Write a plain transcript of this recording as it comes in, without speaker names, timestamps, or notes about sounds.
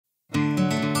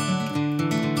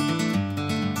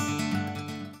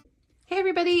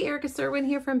everybody, Erica Serwin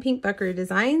here from Pink Buckaroo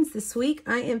Designs. This week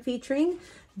I am featuring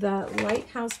the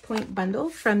Lighthouse Point bundle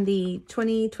from the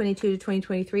 2022 to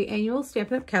 2023 annual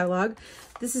Stampin' Up! Catalog.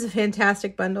 This is a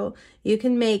fantastic bundle. You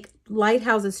can make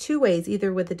lighthouses two ways,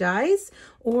 either with the dies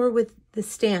or with the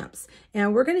stamps.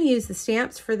 And we're going to use the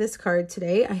stamps for this card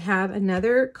today. I have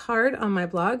another card on my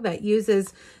blog that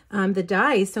uses the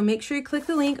dies, so make sure you click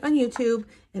the link on YouTube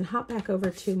and hop back over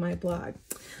to my blog.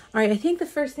 All right, I think the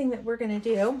first thing that we're going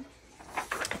to do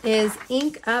is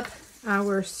ink up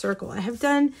our circle. I have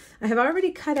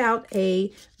already cut out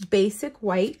a basic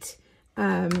white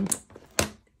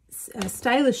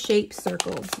stylish shape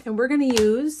circle, and we're going to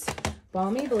use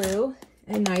Balmy Blue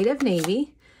and Night of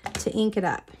Navy to ink it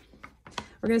up.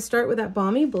 We're going to start with that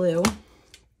Balmy Blue,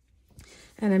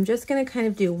 and I'm just going to kind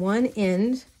of do one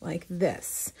end like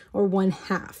this, or one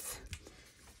half.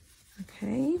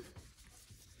 Okay.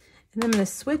 And I'm going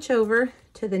to switch over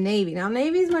to the navy. Now,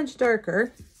 navy is much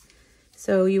darker,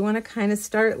 so you want to kind of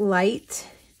start light.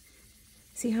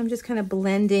 See how I'm just kind of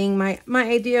blending. My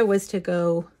idea was to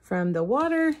go from the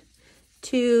water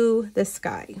to the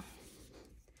sky.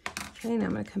 Okay, now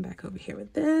I'm going to come back over here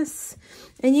with this.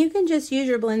 And you can just use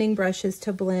your blending brushes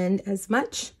to blend as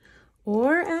much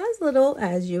or as little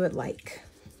as you would like.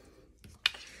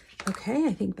 Okay,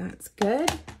 I think that's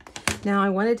good. Now I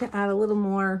wanted to add a little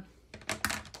more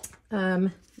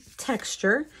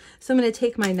texture. So I'm going to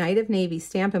take my Night of Navy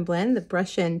Stampin' Blend, the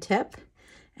brush end tip,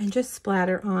 and just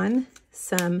splatter on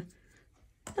some,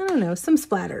 I don't know, some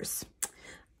splatters.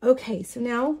 Okay, so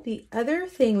now the other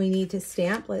thing we need to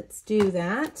stamp, let's do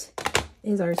that,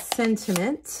 is our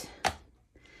sentiment.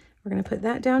 We're going to put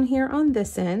that down here on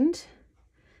this end.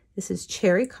 This is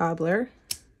Cherry Cobbler.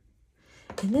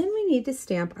 And then we need to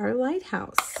stamp our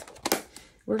lighthouse.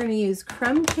 We're going to use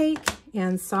Crumb Cake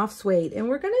and Soft Suede, and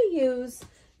we're going to use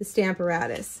the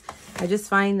Stamparatus. I just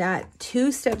find that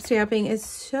two-step stamping is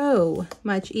so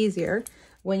much easier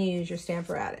when you use your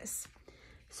Stamparatus.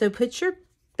 So put your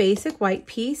basic white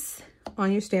piece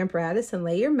on your Stamparatus and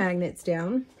lay your magnets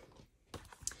down.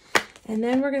 And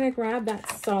then we're going to grab that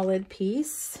solid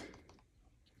piece,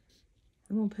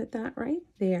 and we'll put that right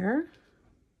there.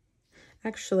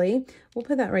 Actually, we'll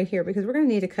put that right here because we're going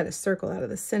to need to cut a circle out of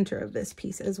the center of this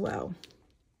piece as well.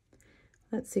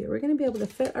 Let's see, are we going to be able to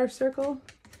fit our circle?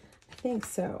 I think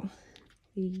so.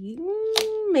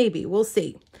 Maybe, we'll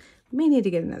see. We may need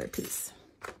to get another piece.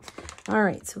 All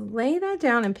right, so lay that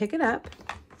down and pick it up.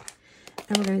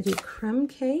 And we're going to do Crumb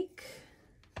Cake.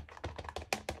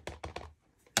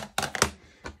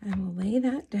 And we'll lay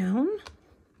that down.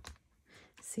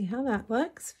 See how that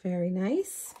looks? Very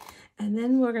nice. And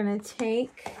then we're going to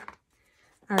take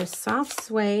our Soft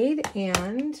Suede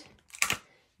and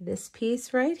this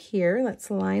piece right here. Let's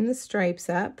line the stripes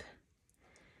up.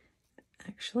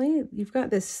 Actually, you've got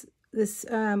this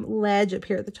ledge up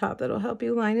here at the top that'll help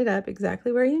you line it up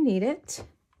exactly where you need it.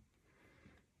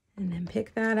 And then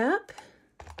pick that up.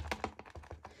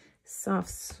 Soft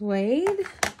Suede.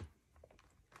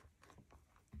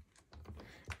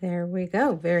 There we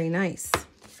go. Very nice.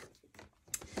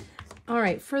 All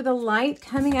right, for the light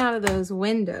coming out of those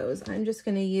windows, I'm just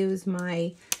going to use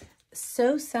my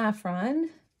So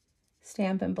Saffron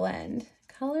Stampin' Blend.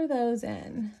 Color those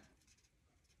in.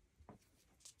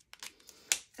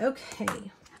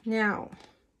 Okay, now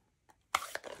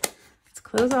let's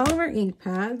close all of our ink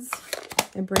pads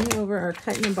and bring over our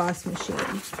cut and emboss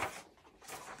machine.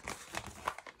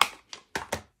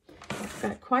 I've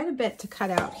got quite a bit to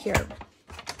cut out here.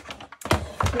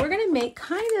 We're going to make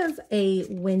kind of a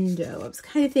window. I was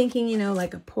kind of thinking, you know,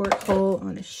 like a porthole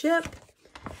on a ship.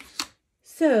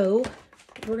 So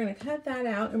we're going to cut that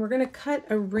out, and we're going to cut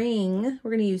a ring.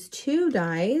 We're going to use two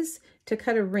dies to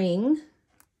cut a ring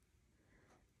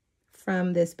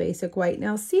from this basic white.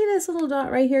 Now see this little dot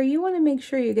right here? You want to make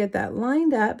sure you get that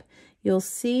lined up. You'll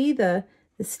see the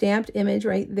stamped image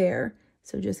right there.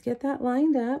 So just get that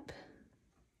lined up.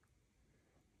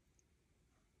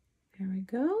 There we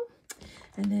go.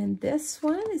 And then this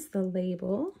one is the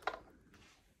label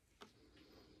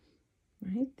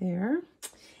right there.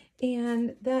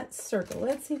 And that circle,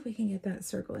 let's see if we can get that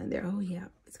circle in there. Oh yeah,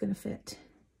 it's gonna fit.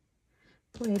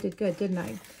 Boy, I did good, didn't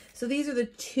I? So these are the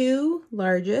two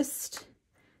largest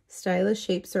stylish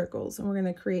shaped circles, and we're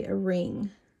gonna create a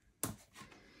ring.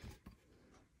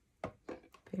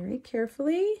 Very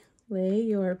carefully lay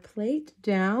your plate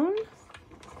down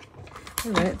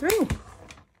and run it through.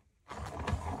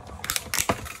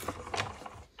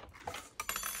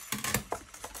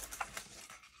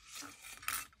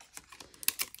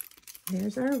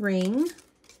 There's our ring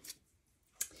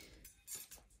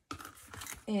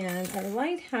and our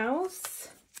lighthouse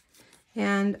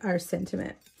and our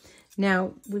sentiment.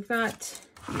 Now we've got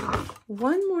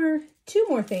two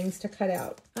more things to cut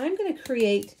out. I'm going to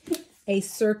create a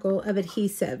circle of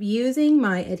adhesive using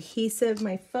my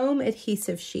foam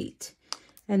adhesive sheet.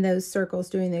 And those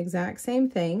circles doing the exact same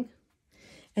thing.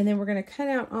 And then we're going to cut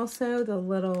out also the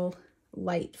little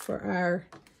light for our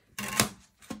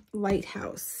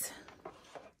lighthouse.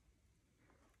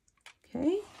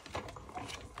 Okay.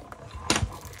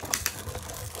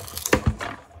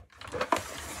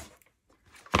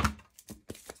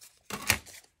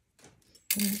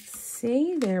 Let's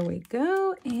see, there we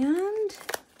go. And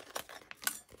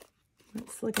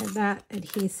let's look at that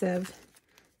adhesive.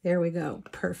 There we go,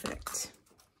 perfect.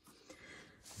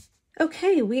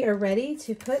 Okay, we are ready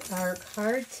to put our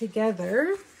card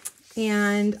together.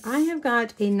 And I have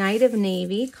got a Night of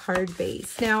Navy card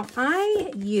base. Now,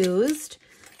 I used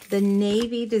the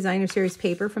Navy Designer Series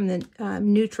paper from the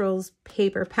Neutrals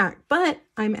paper pack, but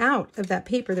I'm out of that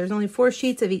paper. There's only 4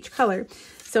 sheets of each color,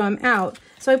 so I'm out.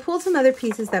 So I pulled some other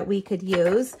pieces that we could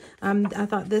use. I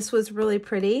thought this was really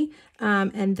pretty,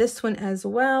 and this one as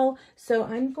well. So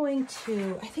I'm going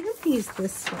to, I think I'm going to use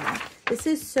this one. This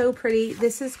is so pretty.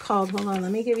 This is called, hold on,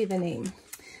 let me give you the name.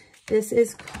 This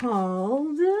is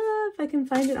called, if I can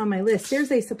find it on my list,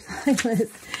 there's a supply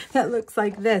list that looks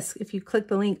like this. If you click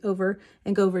the link over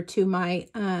and go over to my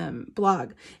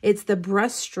blog, it's the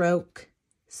brushstroke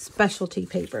specialty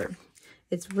paper.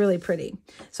 It's really pretty.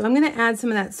 So I'm going to add some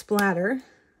of that splatter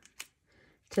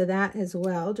to that as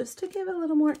well, just to give it a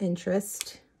little more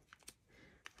interest.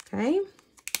 Okay.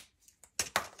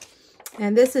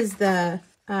 And this is the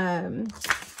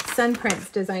Sun Prince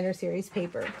Designer Series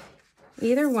paper.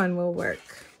 Either one will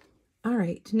work. All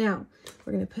right, now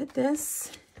we're going to put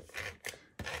this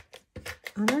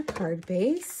on our card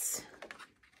base.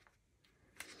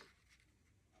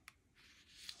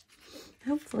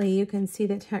 Hopefully you can see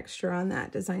the texture on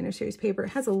that Designer Series paper. It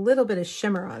has a little bit of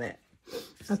shimmer on it.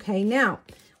 Okay, now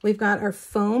we've got our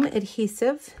foam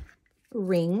adhesive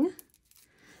ring.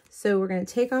 So we're going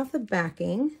to take off the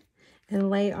backing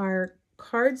and lay our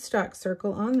cardstock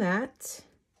circle on that.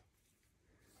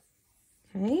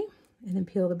 Okay, and then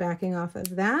peel the backing off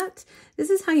of that. This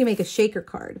is how you make a shaker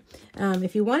card.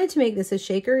 If you wanted to make this a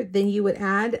shaker, then you would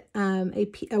add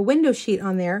a window sheet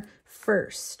on there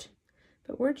first.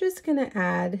 But we're just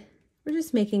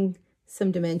making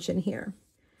some dimension here.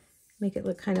 Make it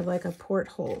look kind of like a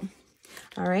porthole.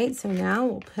 All right, so now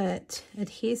we'll put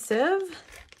adhesive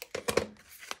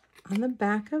on the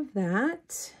back of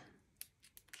that.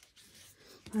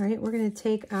 All right, we're going to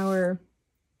take our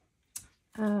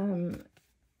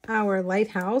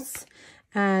lighthouse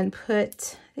and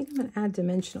put, I think I'm going to add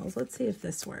dimensionals. Let's see if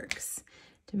this works.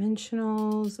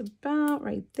 Dimensionals about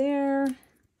right there.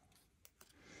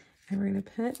 And we're going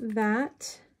to put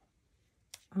that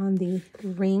on the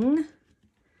ring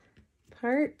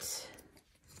part.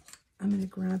 I'm going to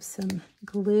grab some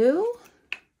glue.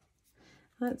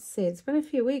 Let's see, it's been a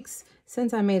few weeks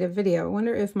since I made a video. I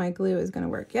wonder if my glue is going to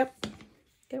work. Yep,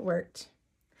 it worked.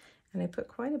 And I put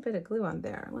quite a bit of glue on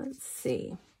there. Let's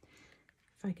see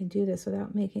if I can do this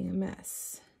without making a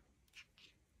mess.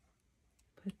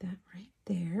 Put that right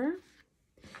there.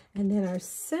 And then our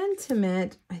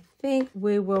sentiment, I think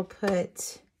we'll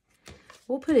put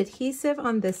adhesive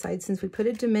on this side. Since we put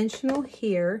a dimensional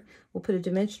here, we'll put a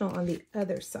dimensional on the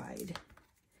other side.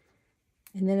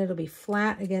 And then it'll be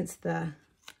flat against the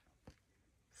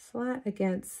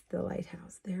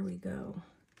lighthouse. There we go.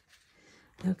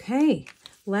 Okay,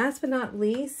 last but not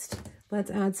least,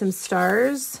 let's add some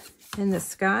stars in the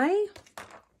sky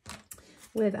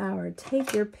with our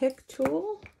Take Your Pick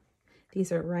tool.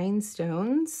 These are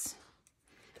rhinestones.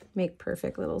 Make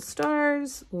perfect little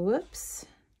stars. Whoops.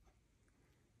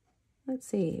 Let's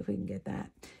see if we can get that.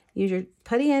 Use your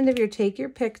putty end of your Take Your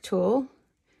Pick tool.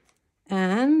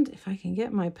 And if I can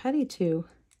get my putty to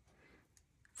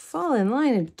fall in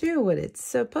line and do what it's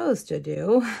supposed to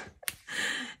do,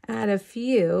 add a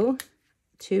few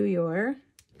to your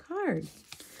card.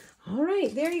 All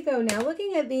right, there you go. Now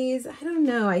looking at these, I don't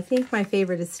know, I think my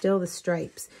favorite is still the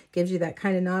stripes. Gives you that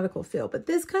kind of nautical feel, but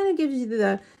this kind of gives you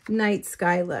the night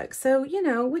sky look. So, you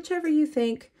know, whichever you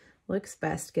think looks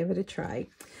best, give it a try.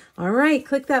 All right,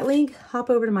 click that link, hop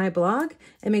over to my blog,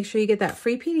 and make sure you get that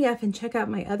free PDF and check out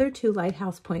my other 2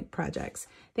 Lighthouse Point projects.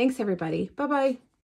 Thanks, everybody. Bye-bye.